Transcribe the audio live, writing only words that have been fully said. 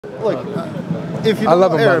look, if you don't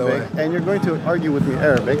know Arabic and you're going to argue with me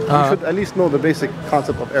Arabic, you should at least know the basic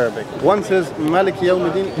concept of Arabic. One says Malik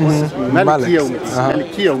Yawmiddin, one says Malik Yawmiddin.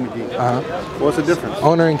 Malik Yawmiddin. What's the difference?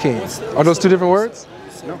 Owner and king. Are those two different words?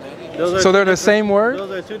 No. So they're the same word?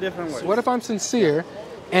 Those are two different words. What if I'm sincere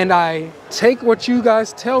and I take what you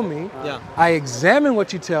guys tell me, I examine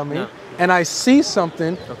what you tell me, and I see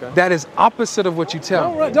something that is opposite of what you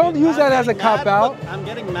tell me? Don't use that as a cop-out. I'm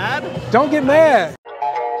getting mad? Don't get mad.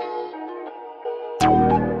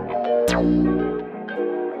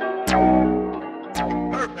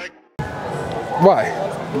 Perfect. Why?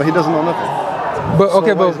 But he doesn't know nothing. But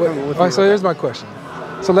okay, all right, so here's my question.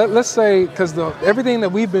 So let's say, because everything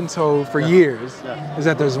that we've been told for years is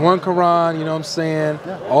that there's one Quran, you know what I'm saying,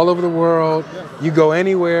 all over the world. You go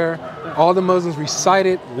anywhere, all the Muslims recite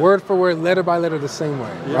it word for word, letter by letter, the same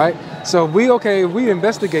way, right? So if we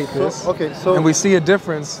investigate this, and we see a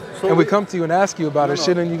difference, and we come to you and ask you about it,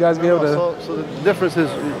 shouldn't you guys be able to? So the difference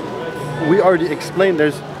is, we already explained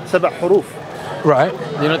there's sab'a huruf. Right.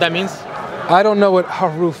 You know what that means? I don't know what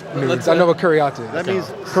haruf means. I know what qira'at is. That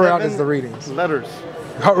means qira'at is the readings. Letters.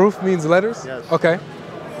 Haruf means letters? Yes. Okay.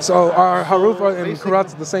 So are haruf and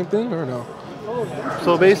qira'at the same thing or no?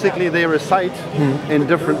 So basically they recite in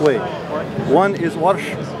different way. One is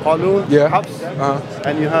warsh, qalun, habs,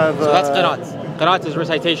 and you have... So that's qira'at. Qira'at is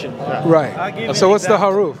recitation. Right. So what's the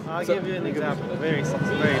haruf? I'll give you an example. Very small.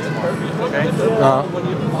 Okay?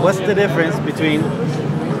 What's the difference between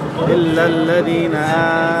إِلَّا الَّذِينَ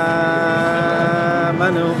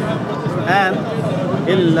آمَنُوا and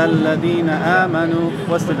إِلَّا الَّذِينَ آمَنُوا?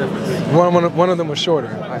 What's the difference? One of them was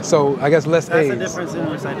shorter, so I guess less A's. That's the difference in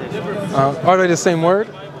recitation. Are they the same word?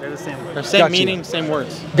 They're the same word. They're same meaning, same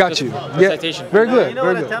words. Got you. Recitation. Very good. You know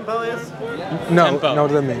what a tempo is? No, tempo. No,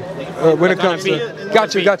 what does that mean? When it comes to...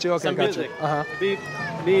 Got you. Okay, got you. Beep,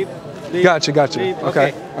 beep, beep. Got you. Beep.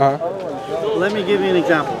 Okay. Let me give you an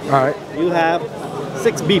example. All right. You have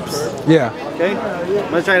 6 beeps. Yeah. Okay? I'm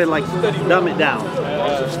gonna try to like dumb it down.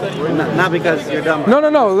 Not because you're dumb.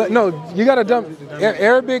 No. You gotta dumb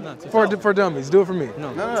Arabic for dummies. Do it for me.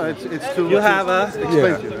 No, it's too. You have a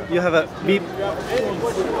You have a beep.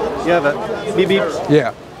 You have a beep beep.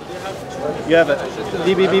 Yeah. You have a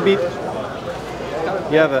beep beep beep beep.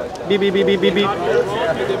 You have a beep beep beep beep beep beep.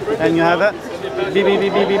 And you have a beep beep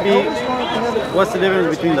beep beep beep beep. What's the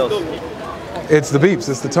difference between those? It's the beeps.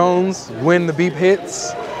 It's the tones when the beep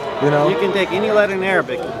hits. You know. You can take any letter in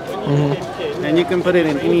Arabic, and you can put it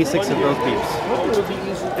in any 6 of those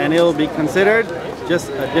beeps, and it will be considered just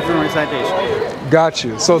a different recitation. Got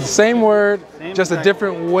you. So the same word, just a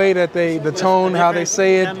different way that the tone, how they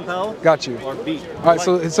say it. Got you. Or beat. All right.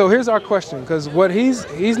 So here's our question, because what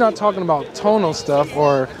he's not talking about tonal stuff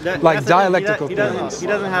or like dialectical things. He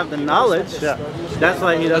doesn't have the knowledge. That's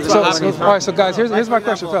why he doesn't. All right. So guys, here's my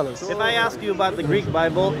question, fellas. If I ask you about the Greek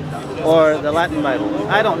Bible or the Latin Bible,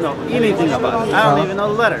 I don't know anything about it. I don't even know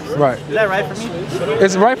the letters. Right. Is that right for me?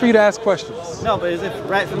 It's right for you to ask questions. No, but is it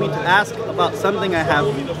right for me to ask about something I have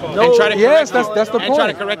no? And try to yes, that's the point. And try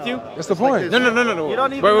to correct you. That's the point. No. You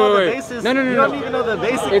don't even know the basis. No. You don't even know the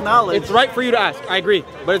basic knowledge. It's right for you to ask. I agree,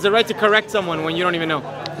 but it's a right to correct someone when you don't even know.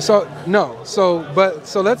 So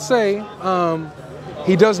let's say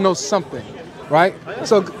he does know something, right?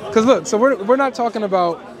 So because look, so we're not talking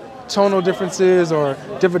about tonal differences or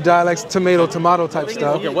different dialects, tomato type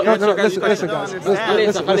stuff. Okay, listen, guys.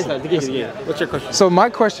 Listen. What's your question? So my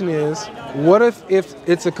question is, what if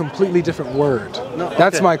it's a completely different word?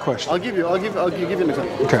 That's my question. I'll give you an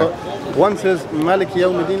example. Okay. So one says Malik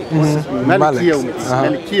Yawmiddin, one says Malik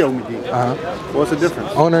Yawmiddin. What's the difference?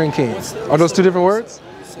 Owner and king. Are those two different words?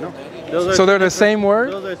 No. So they're the same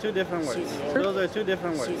word? Those are two different words.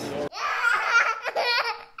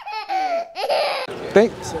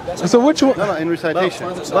 So which one? No, in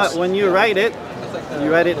recitation. But when you write it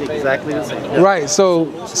exactly the same. Right. So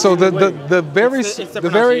the very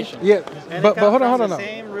But hold on.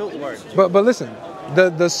 Same root word. But listen,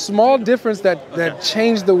 the small difference that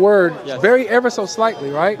changed the word ever so slightly,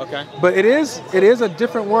 right? Okay. But it is a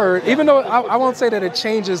different word, even though I won't say that it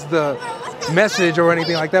changes the message or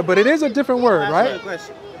anything like that. But it is a different word, right?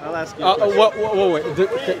 I'll ask you a question.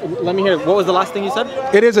 Wait. Let me hear. What was the last thing you said?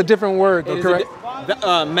 It is a different word, though, correct?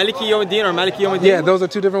 Maliki Yawmiddin or Maliki Yawmiddin? Yeah, those are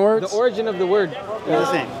two different words? The origin of the word is the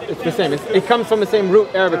same. It's the same. It comes from the same root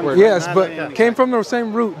Arabic word. Yes, but came from the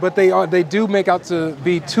same root, but they do make out to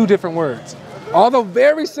be two different words. Although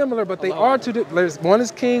very similar, but they are two different. One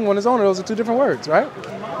is king, one is owner. Those are two different words, right?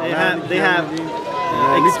 They have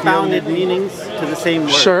expounded meanings to the same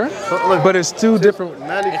word. Sure, but it's two different.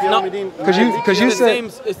 Because you said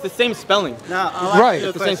it's the same spelling. Now, right,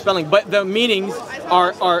 it's the same spelling, but the meanings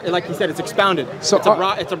are like you said, it's expounded. So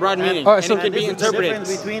it's a broad meaning, and it can be interpreted.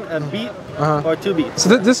 Difference between a beat or two beats.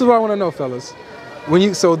 So this is what I want to know, fellas.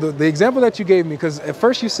 So the example that you gave me, because at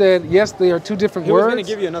first you said yes, they are two different words. I was going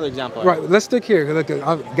to give you another example. Right, let's stick here. Look,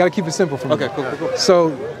 I've got to keep it simple for me. Okay, cool.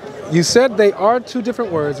 So you said they are two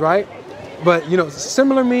different words, right? But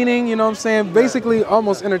similar meaning. You know what I'm saying? Basically,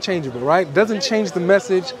 almost interchangeable, right? Doesn't change the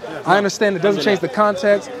message. I understand it doesn't change the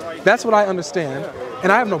context. That's what I understand,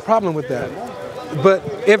 and I have no problem with that. But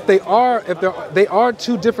if they are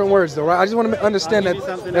two different words, though, right? I just want to understand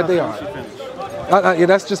that they are. Yeah,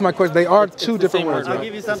 that's just my question. They are two different words. I'll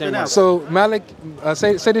give you something else. So Malik,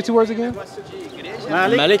 say the two words again.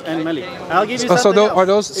 Malik and Malik. I'll give you something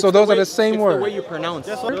else. So those are the same word. It's the way you pronounce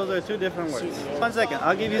it. Those are two different words. 1 second.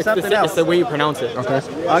 I'll give you something else. It's the way you pronounce it. Okay.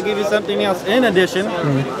 I'll give you something else. In addition,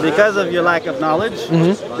 because of your lack of knowledge,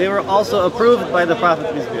 they were also approved by the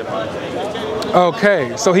Prophet, peace be upon him.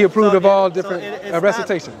 Okay, so he approved of all different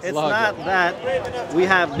recitations. It's not that we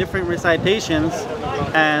have different recitations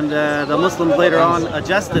and the Muslims later on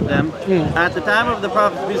adjusted them. At the time of the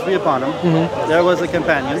Prophet, peace be upon him, there was a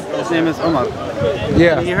companion. His name is Umar.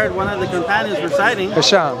 Yeah. And he heard one of the companions reciting.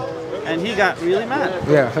 Hisham. And he got really mad.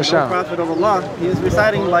 Yeah, Hisham. The Prophet of Allah, he's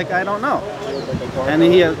reciting like I don't know. And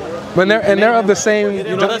he But they're of the same.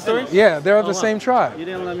 You know that story? Yeah, they're of the same tribe. You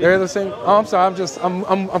didn't let me. They're the same. Oh, I'm sorry.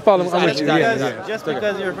 I'm following. I'm with you. Yeah. Just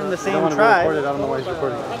because you're from the same tribe. I don't know why he's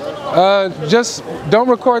recording. Just don't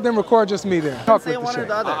record them. Record just me there. Talk Say with one the or the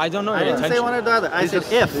shit. other. I don't know I your didn't say intention. one or the other. I said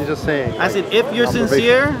if. He's just saying. I said if you're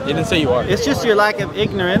sincere. You didn't say you are. It's just your lack of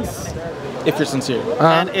ignorance. If you're sincere.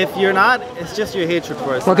 And if you're not, it's just your hatred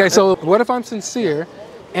for us. Okay, so what if I'm sincere,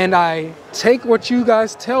 and I take what you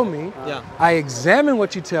guys tell me, I examine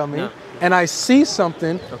what you tell me, and I see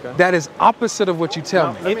something that is opposite of what you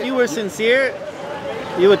tell me? If you were sincere,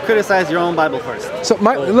 you would criticize your own Bible first. So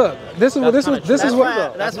look, this is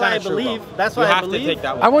what That's why I believe. That's why I believe.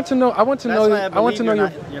 I want to know. I want to know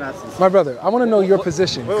your. My brother, I want to know your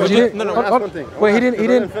position. Wait, he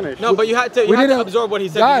didn't. No, but you had to absorb what he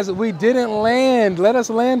said. Guys, we didn't land. Let us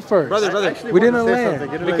land first. Brother, we didn't land.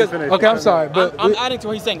 Okay, I'm sorry, but I'm adding to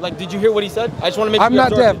what he's saying. Like, did you hear what he said? I just want to make sure I'm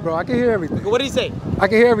not deaf, bro. I can hear everything. What did he say? I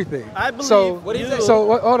can hear everything. I believe. So what did he say?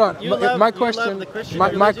 So hold on. My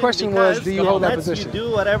question was, do you hold that position? You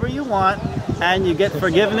do whatever you want, and you get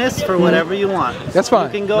forgiveness for whatever you want. That's fine.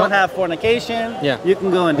 You can go and have fornication. Yeah. You can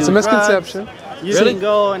go and do It's a misconception. Drugs. You can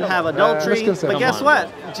go and have adultery. But guess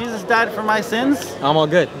what? Jesus died for my sins. I'm all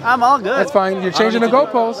good. I'm all good. That's fine. You're changing the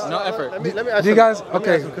goalposts. No effort. Let me ask Do you guys?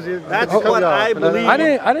 Okay. That's what I believe. I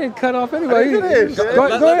didn't cut off anybody. Go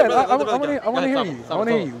ahead. I want to hear you. I want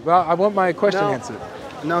to hear you. But I want my question answered.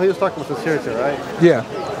 Now he was talking about sincerity, right? Yeah.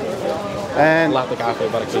 And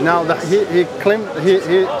now he claimed he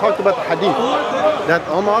talked about the hadith that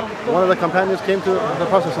Omar, one of the companions, came to the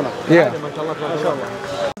Prophet.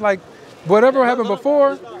 Yeah. Like whatever happened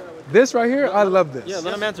before, this right here, I love this. Yeah,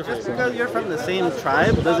 let him answer first. Just because you're from the same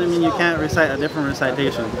tribe doesn't mean you can't recite a different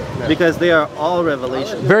recitation, because they are all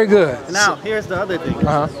revelations. Very good. Now, here's the other thing.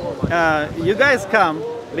 You guys come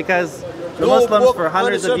because the Muslims for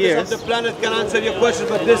hundreds of years. The planet can answer your questions,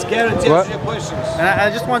 but this guarantees your questions. And I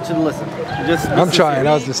just want you to listen. I'm trying.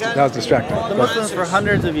 That was distracting. The Muslims for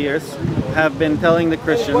hundreds of years have been telling the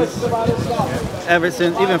Christians, ever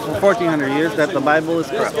since, even for 1400 years, that the Bible is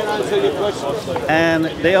corrupt. And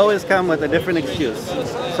they always come with a different excuse.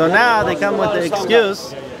 So now they come with the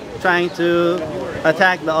excuse trying to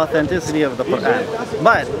attack the authenticity of the Quran.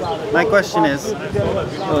 But my question is,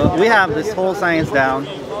 we have this whole science down.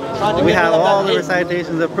 We have all the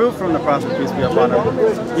recitations approved from the Prophet, peace be upon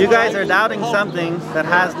him. You guys are doubting something that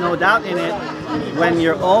has no doubt in it when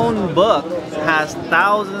your own book has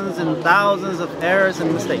thousands and thousands of errors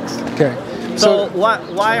and mistakes. Okay. So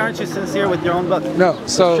why aren't you sincere with your own book? No,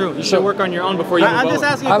 so... It's true. You should work on your own before you I'm just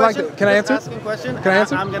asking a question. Can I answer? Asking a question. Can I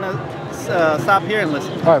answer? I'm going to stop here and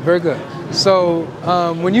listen. All right, very good. So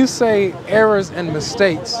when you say errors and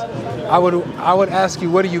mistakes, I would ask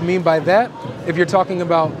you, what do you mean by that? If you're talking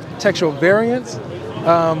about textual variants,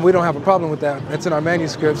 we don't have a problem with that. It's in our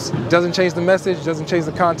manuscripts. Doesn't change the message, doesn't change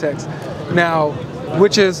the context. Now,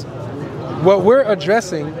 which is what we're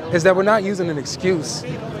addressing is that we're not using an excuse,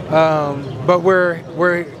 but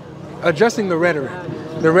we're addressing the rhetoric.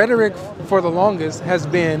 The rhetoric for the longest has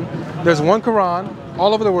been, there's one Quran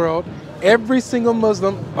all over the world. Every single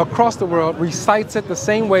Muslim across the world recites it the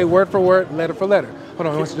same way, word for word, letter for letter.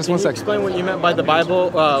 Hold on, just 1 second. Explain what you meant by the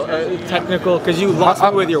Bible, technical, because you lost me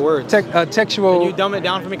with your words. Textual. Can you dumb it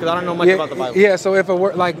down for me, because I don't know much about the Bible. Yeah. So if a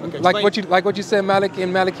word like what you said, Malik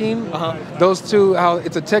and Malakim, those two, how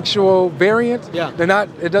it's a textual variant. Yeah. They're not.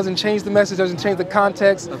 It doesn't change the message. Doesn't change the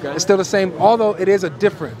context. Okay. It's still the same, although it is a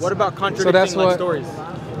difference. What about contradicting stories?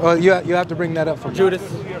 Well, you have to bring that up for Judas.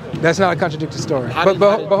 That's not a contradictory story. But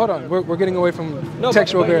hold on, we're getting away from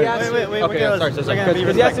textual variants. Wait. Okay, sorry.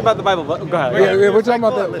 Because he asked about the Bible. But go ahead. Yeah, we're talking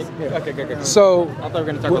about that. Yeah. Okay. So I thought we were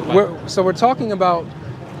going to talk about the Bible. So we're talking about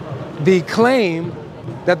the claim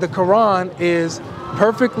that the Quran is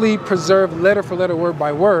perfectly preserved letter for letter, word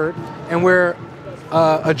by word, and we're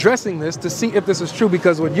addressing this to see if this is true,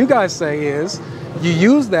 because what you guys say is you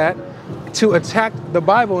use that to attack the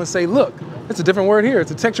Bible and say, look, it's a different word here.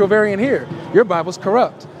 It's a textual variant here. Your Bible's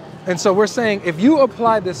corrupt. And so we're saying if you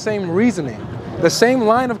apply the same reasoning, the same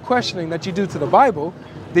line of questioning that you do to the Bible,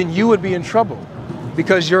 then you would be in trouble,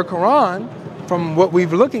 because your Quran, from what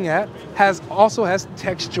we've looking at, also has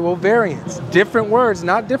textual variants, different words,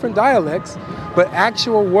 not different dialects, but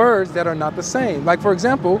actual words that are not the same. Like, for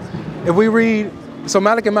example, if we read, so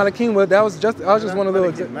Malik and Malakim, that was just one of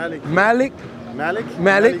those. Malik,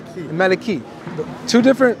 Maliki. Two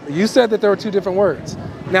different. You said that there were two different words.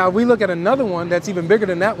 Now we look at another one that's even bigger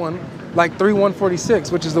than that one, like 3:146,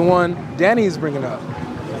 which is the one Danny is bringing up.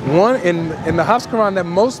 One in the Hafs Quran that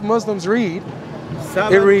most Muslims read.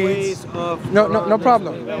 It reads no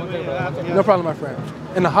problem, my friend.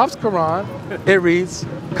 In the Hafs Quran, it reads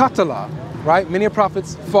Qatala, right? Many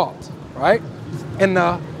prophets fought, right? In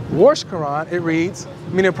the Warsh Quran, it reads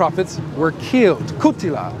many prophets were killed,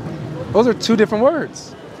 Kutila. Those are two different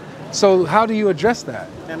words. So how do you address that?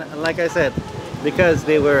 And like I said, because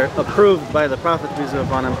they were approved by the Prophet, peace be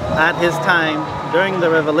upon him, at his time during the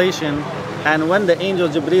revelation, and when the angel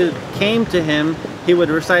Jibreel came to him, he would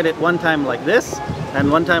recite it one time like this and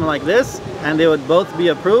one time like this, and they would both be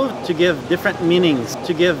approved to give different meanings.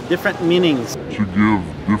 To give different meanings. An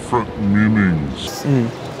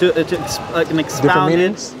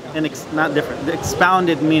expounded, not different, the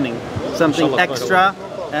expounded meaning, something extra.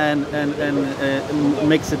 And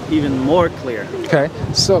makes it even more clear. Okay,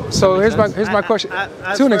 so here's my question.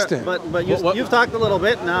 To an extent, but you've talked a little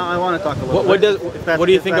bit. Now I want to talk a little bit. What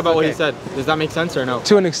do you think about what he said? Does that make sense or no?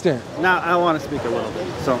 To an extent. Now I want to speak a little bit.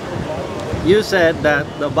 So you said that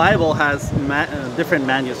the Bible has different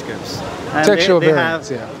manuscripts. And textual variants.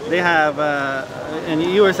 They have, and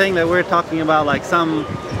you were saying that we're talking about like some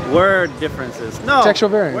word differences. No, textual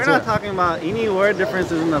variants. We're not talking about any word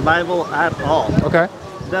differences in the Bible at all. Okay.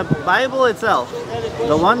 The Bible itself,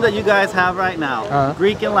 the one that you guys have right now,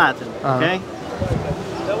 Greek and Latin, okay?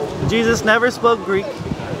 Jesus never spoke Greek.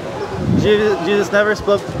 Jesus never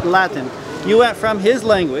spoke Latin. You went from his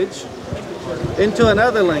language into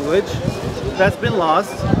another language that's been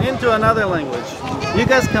lost into another language. You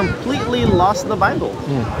guys completely lost the Bible.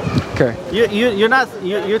 Okay.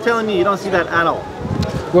 You're telling me you don't see that at all.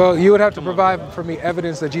 Well, you would have to provide for me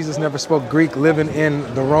evidence that Jesus never spoke Greek living in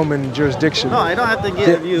the Roman jurisdiction. No, I don't have to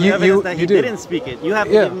give you evidence that he didn't speak it. You have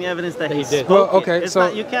to give me evidence that he spoke well, okay, it. so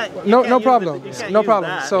you can't no problem. No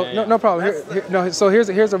problem. So no problem. So here's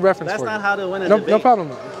a reference for you. That's not how to win a debate. No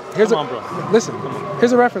problem. Listen.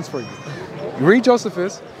 Here's a reference for you. Read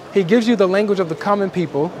Josephus. He gives you the language of the common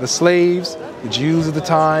people, the slaves, the Jews of the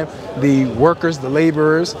time, the workers, the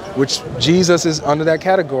laborers, which Jesus is under that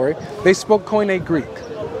category. They spoke Koine Greek.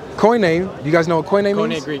 Koine, you guys know what Koine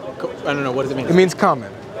means? Koine Greek. I don't know. What does it mean? It means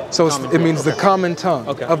common. So it means the common tongue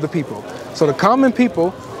of the people. So the common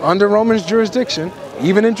people under Roman jurisdiction,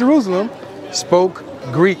 even in Jerusalem, spoke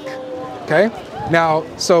Greek. Okay? Now,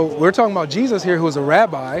 so we're talking about Jesus here, who was a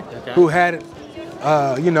rabbi, who had,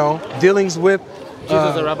 dealings with...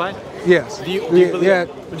 Jesus a rabbi? Yes. Do you believe,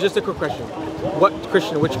 just a quick question. What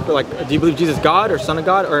Christian, do you believe Jesus is God or Son of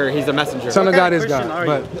God, or he's a messenger? Son of God is God.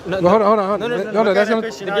 But hold on. No, that's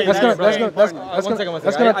gonna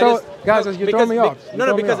throw it. Guys, you're throwing me off.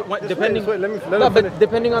 No, because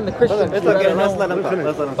depending on the Christian. It's okay, let's let him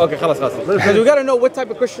talk. Okay, because we gotta know what type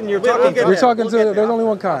of Christian you're talking to. We're talking to, there's only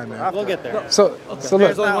one kind, man. We'll get there. So look,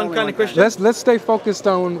 there's only one kind of Christian. Let's stay focused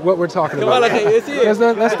on what we're talking about.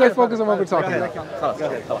 Let's stay focused on what we're talking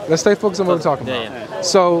about. Let's stay focused on what we're talking about.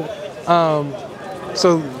 So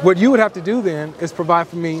what you would have to do then is provide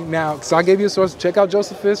for me now, so I gave you a source, check out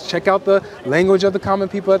Josephus, check out the language of the common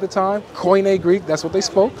people at the time, Koine Greek, that's what they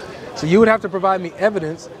spoke. So you would have to provide me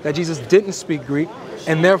evidence that Jesus didn't speak Greek,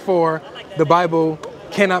 and therefore the Bible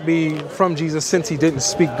cannot be from Jesus since he didn't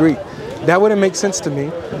speak Greek. That wouldn't make sense to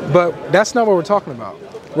me, but that's not what we're talking about.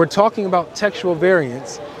 We're talking about textual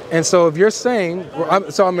variants And so if you're saying,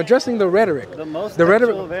 I'm addressing the rhetoric. The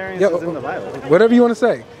rhetoric, variance is in the Bible. Whatever you want to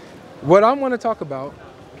say. What I want to talk about,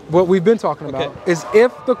 what we've been talking about, is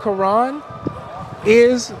if the Quran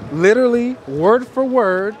is literally word for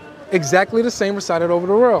word exactly the same recited over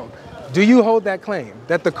the world. Do you hold that claim?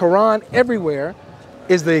 That the Quran everywhere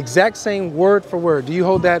is the exact same word for word? Do you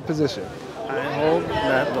hold that position? I hold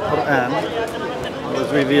that the Quran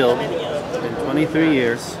was revealed in 23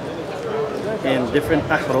 years in different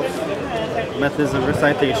ahruf, methods of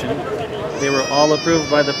recitation. They were all approved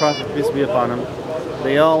by the Prophet, peace be upon him.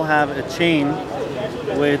 They all have a chain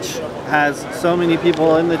which has so many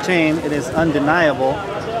people in the chain, it is undeniable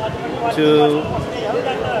to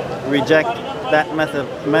reject that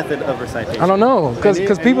method of recitation. I don't know,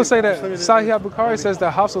 because people say that Sahih Bukhari says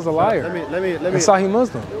that Hafs was a liar. Let me and Sahih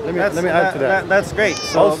Muslim. Let me add to that. That's great.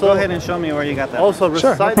 So also, go ahead and show me where you got that. Also,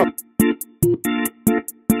 reciting.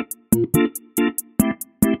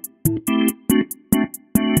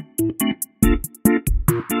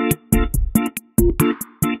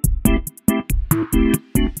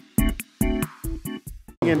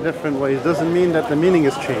 In different ways doesn't mean that the meaning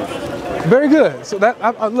is changed. Very good. So that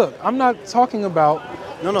look, I'm not talking about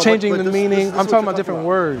changing the meaning. I'm talking about different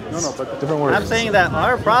words. But different words. I'm saying that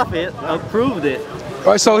our Prophet approved it.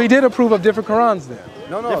 All right, so he did approve of different Qurans then.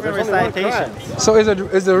 Different recitations. So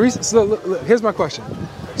is the reason? So look, here's my question.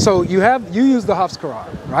 So you use the Hafs Quran,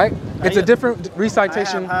 right? It's a different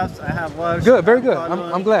recitation. I have Warsh. Good, very good.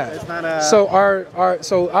 I'm glad. It's not a...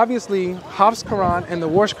 So obviously Hafs Quran and the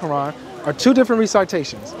Warsh Quran are two different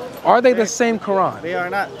recitations. Are they the same Quran? They are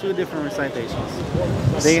not two different recitations.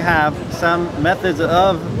 They have some methods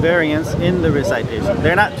of variance in the recitation.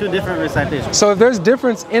 They're not two different recitations. So if there's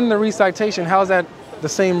difference in the recitation, how is that the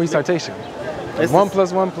same recitation? It's 1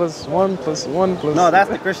 + 1 + 1 + 1 + No, that's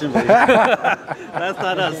the Christian belief. That's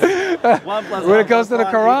not us. 1 + When it comes to the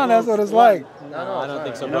Quran, that's what it's like. No, I don't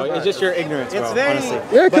think so, bro. It's just your ignorance, bro. It's very... Honestly.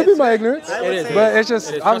 Yeah, it could be my ignorance. It is. But it's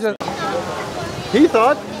just, I'm just... He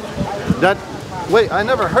thought that, wait, I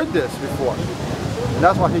never heard this before. And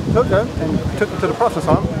that's why he took him and took him to the Prophet.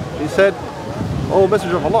 He said, "Oh,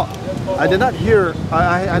 Messenger of Allah, I did not hear,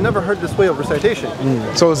 I never heard this way of recitation."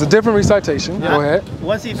 So it's a different recitation. Yeah. Go ahead.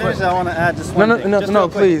 Once he finishes, I want to add just one thing. No,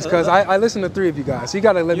 please, because I listen to three of you guys. So you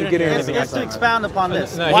got to let me get in. Just to expound upon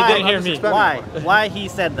this. No, why, he didn't hear me. Why he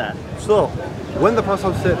said that? So, when the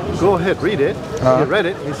Prophet said, "Go ahead, read it," he read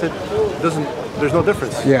it. He said, "There's no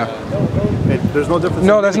difference." Yeah. There's no difference.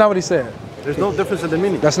 No, that's not what he said. There's no difference in the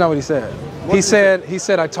meaning. That's not what he said. He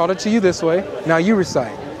said, "I taught it to you this way. Now you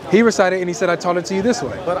recite." He recited and he said, "I taught it to you this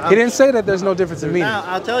way." He didn't say that there's no difference in meaning. Now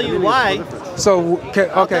I'll tell you why. So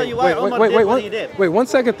I'll tell you why Omar did what he did. Wait 1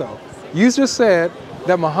 second though. You just said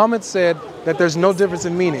that Muhammad said that there's no difference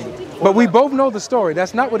in meaning, but we both know the story.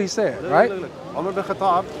 That's not what he said, right? Look. Umar bin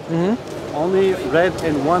Khattab only read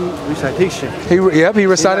in one recitation. He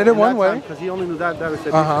recited it one way. Because he only knew that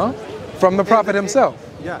recitation. From the Prophet himself.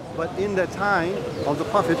 Yeah, but in the time of the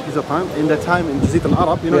Prophet, in that time in Jazit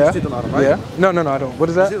al-Arab, you know Jazit al-Arab, right? Yeah. No, I don't. What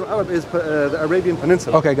is that? Jazit al-Arab is the Arabian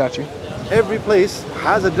Peninsula. Okay, got you. Every place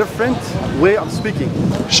has a different way of speaking.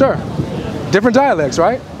 Sure. Different dialects,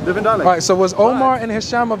 right? Different dialects. All right, so was Omar and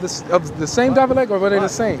Hisham of the same dialect, or were they the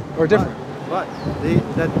same, or different? But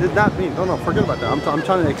that did not mean, no, forget about that. I'm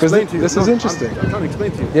trying to explain to you. This is interesting. I'm trying to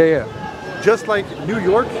explain to you. Yeah. Just like New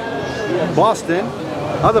York, Boston,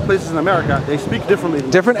 other places in America, they speak differently.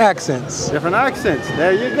 Different accents. Different accents.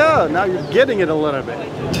 There you go. Now you're getting it a little bit.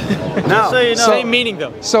 Now, so you know, same meaning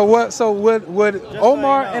though. So what? So would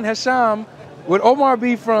Omar and Hisham? Would Omar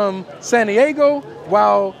be from San Diego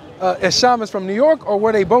while Hisham is from New York, or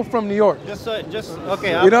were they both from New York?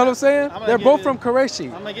 Okay. You know what I'm saying? They're both from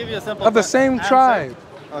Qurayshi. I'm gonna give you a simple of the same tribe.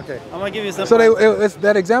 Okay. I'm gonna give you a simple. So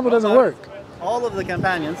that example doesn't work. All of the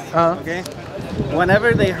companions, okay,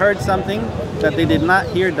 whenever they heard something that they did not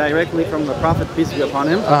hear directly from the Prophet, peace be upon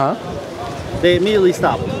him, they immediately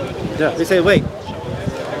stopped. Yeah. They say, "Wait,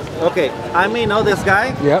 okay, I may know this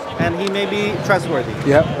guy, Yep. and he may be trustworthy,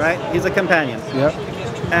 Yep. right? He's a companion, Yep.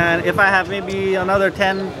 and if I have maybe another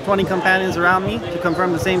 10, 20 companions around me to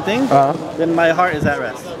confirm the same thing, then my heart is at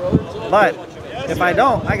rest. But if I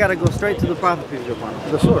don't, I gotta go straight to the Prophet, peace be upon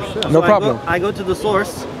him. The source, yeah. No problem. I go to the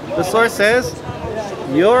source. The source says,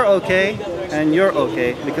 "You're okay and you're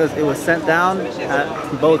okay because it was sent down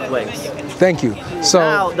both ways. Thank you. So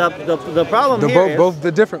now the problem here is both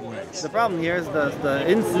the different ways. The problem here is the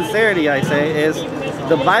insincerity. I say is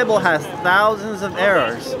the Bible has thousands of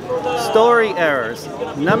errors, story errors,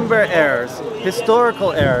 number errors,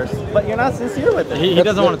 historical errors, but you're not sincere with it. He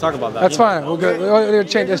doesn't want to talk about that. That's fine.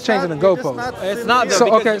 It's changing the goalpost. It's not.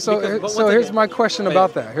 So okay. So here's my question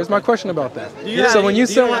about that. Here's my question about that. So when you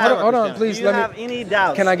say, hold on, please let me. Do you have any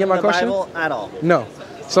doubts? Can I get my question? Bible at all? No.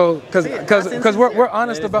 So, because we're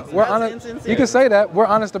honest about You can say that we're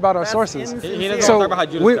honest about our sources. He doesn't talk about how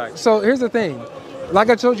Judas died. So here's the thing, like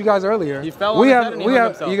I told you guys earlier, we have.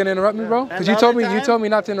 You gonna interrupt me, bro? Because you told me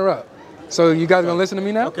not to interrupt. So you guys gonna listen to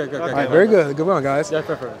me now? Okay. All right, very good. Good one, guys. Yeah,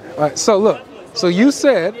 all right. So look. So you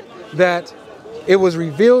said that it was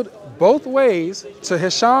revealed both ways to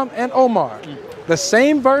Hisham and Omar. The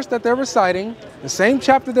same verse that they're reciting, the same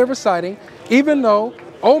chapter they're reciting, even though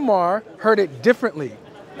Omar heard it differently.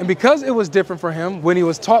 And because it was different for him, when he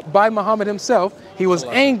was taught by Muhammad himself, he was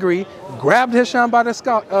angry, grabbed Hisham by his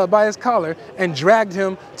collar, and dragged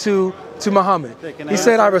him to Muhammad. He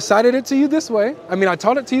said, I recited it to you this way. I mean, I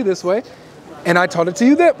taught it to you this way, and I taught it to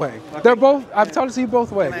you that way. They're both, I've taught it to you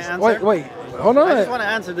both ways. Wait, hold on. I just want to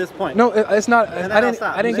answer this point. No, it's not.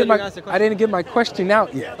 I didn't get my question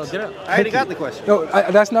out yet. I already got the question. No,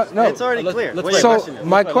 that's not. No, it's already clear. So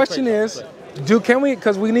my question is, can we,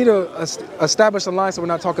 because we need to establish a line so we're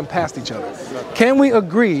not talking past each other. Can we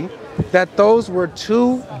agree that those were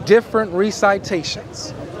two different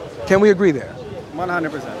recitations? Can we agree there?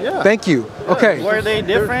 100%. Yeah. Thank you. Okay. Were they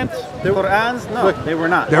different Qur'ans? No, they were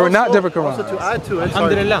not. They were not different Qur'ans. Also to add to it,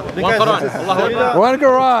 Alhamdulillah. One Quran. One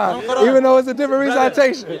Quran, even though it's a different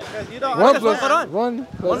recitation. One plus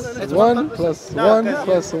one.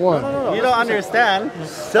 You don't understand.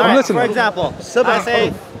 I'm listening. For example, I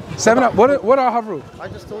say 7 up. What are haruf? I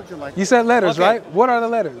just told you, like. You said letters, right? What are the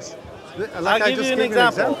letters? Like I'll give you an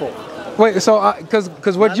example. Wait, so hold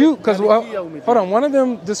on. One of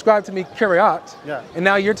them described to me kiryat, and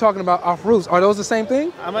now you're talking about harufs. Are those the same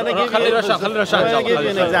thing? I'm gonna give you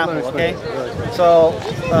an example. Okay. So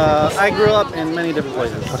I grew up in many different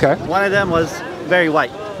places. Okay. One of them was very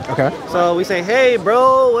white. Okay. So we say, hey,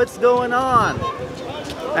 bro, what's going on?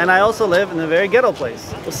 And I also live in a very ghetto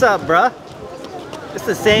place. What's up, bruh? It's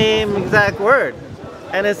the same exact word.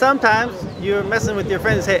 And then sometimes you're messing with your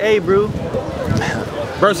friends and say, hey, bro.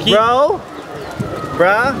 Broski. Bro.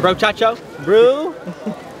 Bruh. Bro chacho. Brew.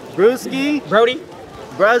 Brewski. Brody.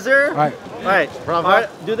 Brother. Right. Right.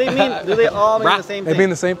 Do they all mean the same thing? They mean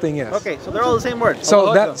the same thing, yes. Okay, so they're all the same word.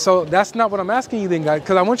 So that's not what I'm asking you then, guys,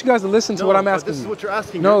 because I want you guys to listen to what I'm asking you. This is what you're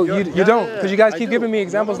asking. No, you don't, because you guys keep giving me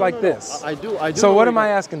examples like this. I do. So what am I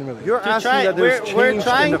asking really? You're asking that there's change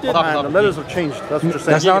in the Quran. The letters have changed. That's what you're saying.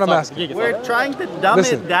 That's not what I'm asking. We're trying to dumb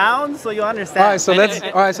it down so you understand. All right,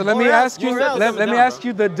 so let me ask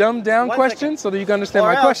you the dumbed down question so that you can understand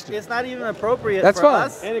my question. It's not even appropriate for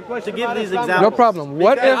us to give these examples. No problem.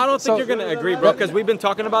 What if? I don't think you're gonna agree, bro, because we've been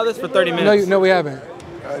talking about this for 30 minutes. No, we haven't.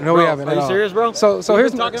 No, we haven't. Are you serious, bro? So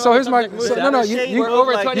here's my. You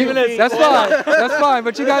over 20 minutes. That's fine. That's fine.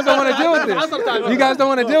 But you guys don't want to deal with this. You guys don't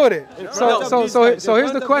want to deal with it. So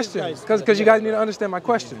here's the question, because you guys need to understand my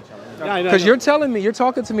question. Because you're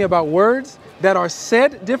talking to me about words that are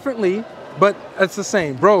said differently, but it's the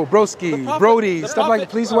same. Bro, broski, brody, stuff like that.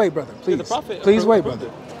 Please wait, brother. Please wait, brother.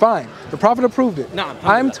 Fine. The Prophet approved it.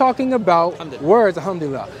 I'm talking about words,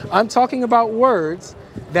 alhamdulillah. I'm talking about words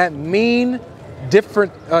that mean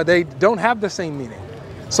different, they don't have the same meaning.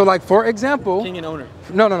 So like, for example, king and owner.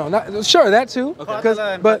 No, sure, that too.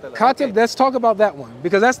 Okay. But Katib, let's talk about that one,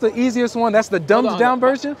 because that's the easiest one. That's the dumbed down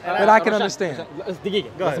version that I can understand.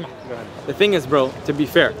 Go ahead. The thing is, bro, to be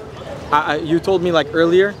fair, you told me like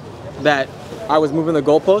earlier that I was moving the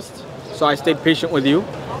goalpost, so I stayed patient with you,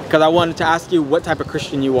 because I wanted to ask you what type of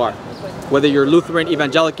Christian you are. Whether you're Lutheran,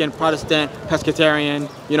 Evangelical, Protestant, Pescatarian,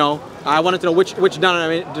 you know. I wanted to know which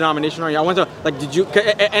denomination are you. I wanted to, like, did you,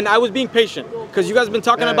 and I was being patient, because you guys have been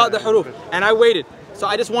talking about the huruf, and I waited. So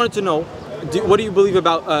I just wanted to know, what do you believe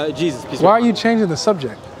about Jesus? Why are you changing the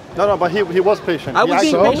subject? No, but he was patient. I was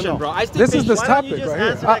being patient, bro. This is the topic right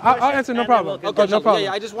here. I'll answer, no problem. Okay, no problem.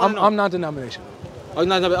 Yeah, I just want to know. I'm non-denominational. Oh,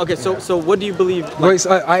 no, okay, so what do you believe? Like, wait,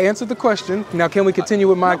 so I answered the question. Now, can we continue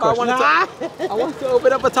with my question? I want to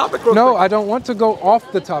open up a topic real quick. I don't want to go off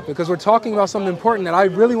the topic, because we're talking about something important that I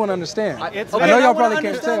really want to understand. I know y'all probably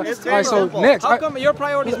can't tell. All right, so next. How come your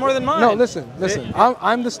priority is more than mine? No, listen.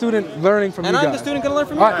 I'm the student learning from you guys. And I'm the student going to learn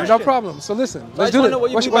from you. All right, no problem. So listen, let's do it.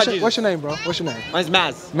 What's your name, bro? What's your name? Mine's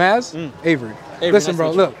Maz. Maz? Avery. Listen,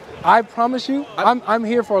 bro, look. I promise you, I'm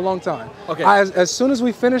here for a long time. Okay. As soon as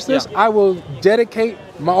we finish this, I will dedicate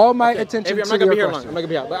all my attention to your question. I'm not gonna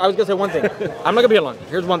be here long. But I was gonna say one thing. I'm not gonna be here long.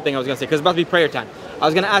 Here's one thing I was gonna say, because it's about to be prayer time. I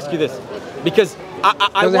was gonna ask you this, because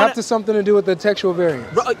Does it have to something to do with the textual variance?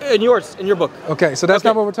 In your book. Okay, so that's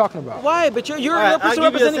not what we're talking about. Why? But you're I'll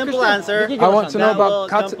give you a simple answer. I want to know about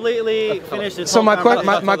completely finish this. So my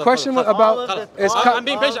question was about is I'm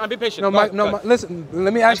being patient. I'm being patient. Listen.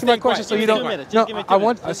 Let me ask you my question so you don't. No, I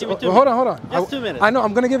want. Hold on. Just 2 minutes. I know.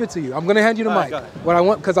 I'm gonna give it to you. I'm gonna hand you the mic. What I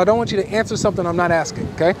want, because I don't want you to answer something I'm not asking.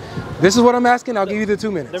 Okay. This is what I'm asking. I'll give you the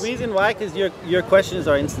 2 minutes. The reason why, because your questions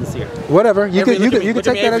are insincere. Whatever. You can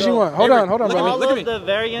take that as you want. Hold on, brother. All of the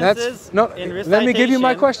variances in recitation. Let me give you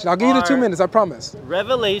my question. I'll give you the 2 minutes. I promise.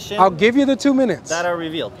 Revelation. I'll give you the 2 minutes that are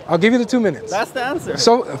revealed. I'll give you the 2 minutes. That's the answer.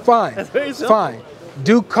 So fine. That's very simple. Fine.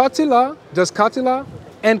 Does katila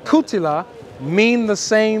and kutila mean the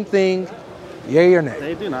same thing? Yay or nay?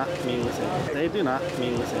 They do not mean the same. They do not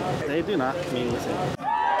mean the same. They do not mean the same.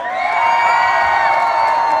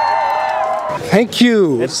 Thank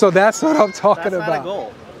you. So that's what I'm talking about. That's not a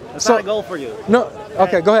goal. That's not a goal for you. No.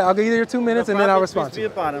 Okay, go ahead. I'll give you your 2 minutes and then I'll respond to you.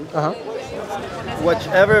 Upon him,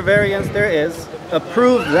 whichever variance there is,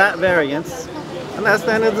 approve that variance, and that's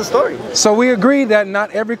the end of the story. So we agree that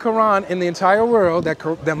not every Quran in the entire world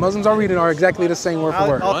that Muslims are reading are exactly the same word for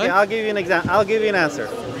word. Okay, I'll give you an example. I'll give you an answer.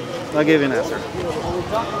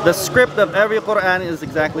 The script of every Quran is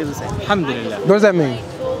exactly the same. Alhamdulillah. What does that mean?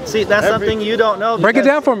 See, that's something you don't know. Break it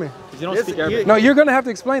down for me. You don't speak Arabic. No, you're gonna have to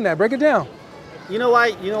explain that. Break it down. You know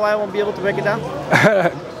why I won't be able to break it down?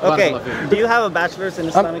 Okay. Do you have a bachelor's in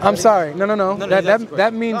Islamic I'm studies? sorry. No.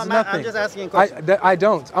 That means nothing. I'm just asking a question. I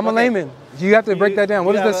don't. I'm a layman. You have to break that down.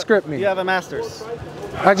 What does that script mean? You have a master's.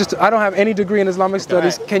 I don't have any degree in Islamic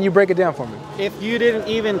studies. Right. Can you break it down for me? If you didn't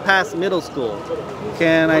even pass middle school,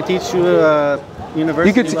 can I teach you a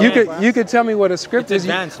university? You could tell me what a script is.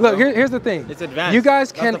 Look, here's the thing. It's advanced.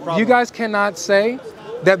 You guys cannot say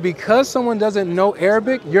that because someone doesn't know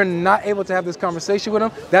Arabic, you're not able to have this conversation with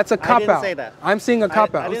them. That's a cop-out. I didn't say that. I'm seeing a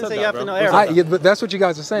cop-out. I didn't say you have to know Arabic. But that's what you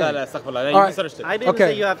guys are saying. I didn't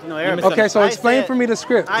say you have to know Arabic. Okay, so explain for me the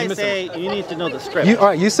script. I say you need to know the script.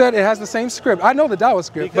 You said it has the same script. I know the Dawah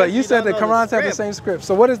script, but you said the Qurans have the same script.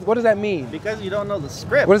 So what does that mean? Because you don't know the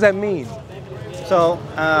script. What does that mean? So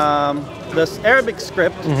the Arabic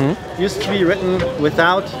script used to be written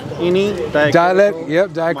without any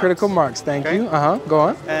diacritical marks. Thank you. Go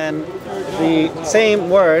on. And the same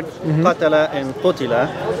word, qatala and qutila,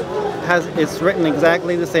 it's written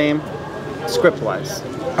exactly the same script-wise.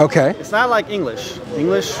 Okay. It's not like English.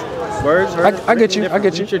 English words are I get you.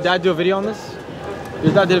 Did your dad do a video on this?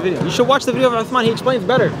 Your dad did a video. You should watch the video of Uthman. He explains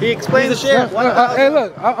better. He explains the shit. Hey,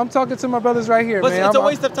 look, I'm talking to my brothers right here, man. It's a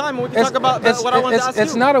waste of time. We can talk about what I want to ask you.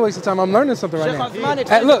 It's not a waste of time. I'm learning something right now.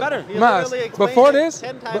 Hey, look, better. Maz, before this,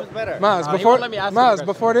 10 times better. Maz,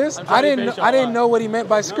 before this, I didn't know what he meant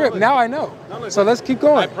by script. Now I know. So let's keep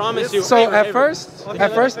going. I promise you. So at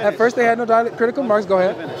first they had no diacritical marks. Go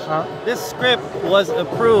ahead. This script was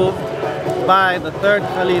approved by the third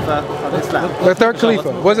Khalifa of Islam. The third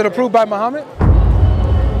Khalifa. Was it approved by Muhammad?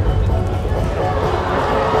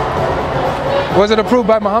 Was it approved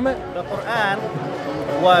by Muhammad? The Quran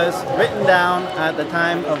was written down at the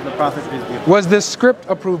time of the Prophet peace be upon him. Was this script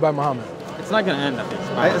approved by Muhammad? It's not going to end at this.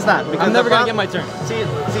 It's not. I'm never going to get my turn. See,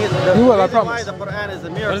 you will, I promise. Why the Quran is a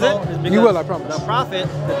miracle is because you will, I promise. The Prophet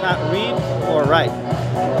did not read or write.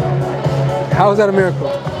 How is that a miracle?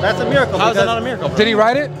 That's a miracle. How is that not a miracle? Did he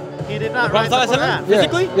write it? He did not write the Quran.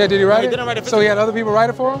 Physically? Yeah, did he write it? He didn't write it physically. So he had other people write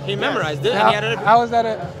it for him? He memorized it. And he had it. How is that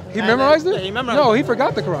he memorized it? Yeah, he memorized it. No, he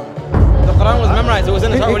forgot the Quran. The Quran was memorized. It was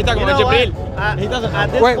in the Torah. What are you talking about? Jibreel. He doesn't.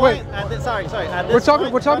 At this point, sorry. At this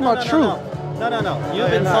we're talking about truth. No.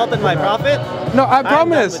 You've insulted my prophet. No, I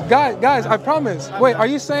promise. Guys, I promise. Wait, are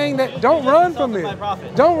you saying that don't run from it?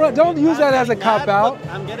 Don't use that as a cop out.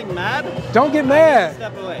 I'm getting mad. Don't get mad.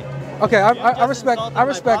 Step away. Okay, I respect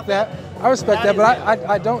that. I respect that, but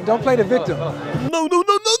I don't play the victim. No.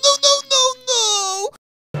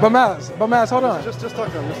 But Maz, hold on. Just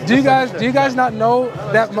talk to him. Do you guys not know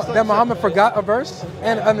that Muhammad forgot a verse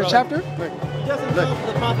in the chapter? The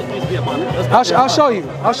prophet peace be upon him. I'll show you.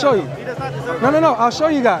 He does not deserve No. I'll show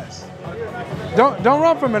you guys. Don't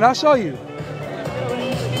run from it. I'll show you.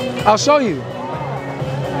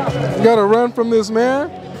 You gotta run from this, man.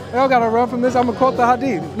 Y'all gotta run from this. I'm gonna quote the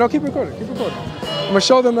hadith. No, keep recording. I'm gonna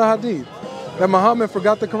show them the hadith that Muhammad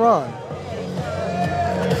forgot the Quran.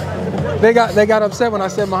 They got upset when I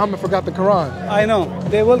said Muhammad forgot the Quran. I know.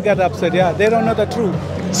 They will get upset, yeah. They don't know the truth.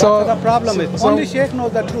 That's So the problem is. Only Sheikh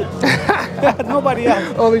knows the truth. Nobody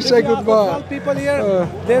else. Only Sheikh with All people here,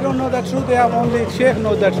 they don't know the truth. They have only Sheikh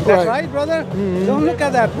know that. That's right, brother. Don't look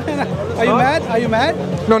at that. Are you mad? Are you mad?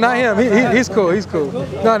 No, not him. He's cool. He's cool.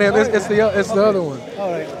 Not him. It's the other one.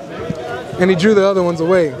 All right. And he drew the other ones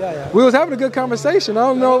away. Yeah. We was having a good conversation. I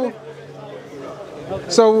don't know.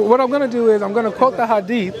 So what I'm going to do is I'm going to quote the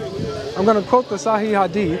hadith. I'm going to quote the Sahih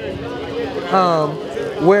hadith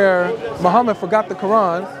where Muhammad forgot the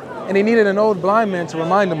Quran and he needed an old blind man to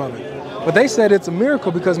remind him of it. But they said it's a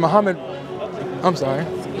miracle because Muhammad,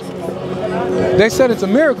 they said it's a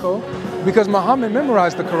miracle because Muhammad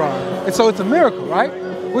memorized the Quran. And so it's a miracle, right?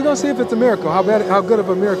 We're going to see if it's a miracle, how good of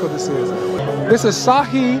a miracle this is. This is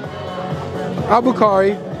Sahih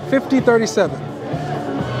Al-Bukhari 5037.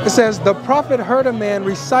 It says, the Prophet heard a man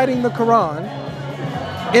reciting the Quran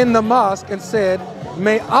in the mosque and said,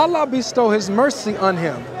 may Allah bestow his mercy on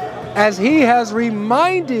him, as he has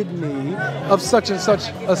reminded me of such and such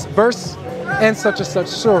a verse and such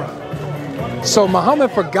surah. So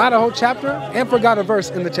Muhammad forgot a whole chapter and forgot a verse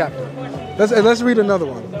in the chapter. Let's read another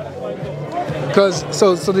one,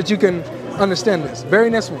 so that you can understand this. Very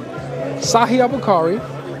next one, Sahih Al-Bukhari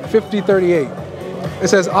 5038. It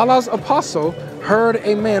says, Allah's apostle heard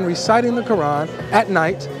a man reciting the Quran at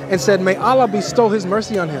night and said, may Allah bestow his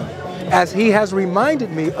mercy on him, as he has reminded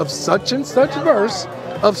me of such and such verse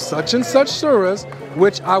of such and such surahs,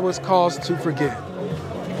 which I was caused to forget.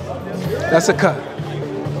 That's a cut.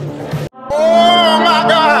 Oh my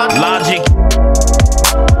God. Logic.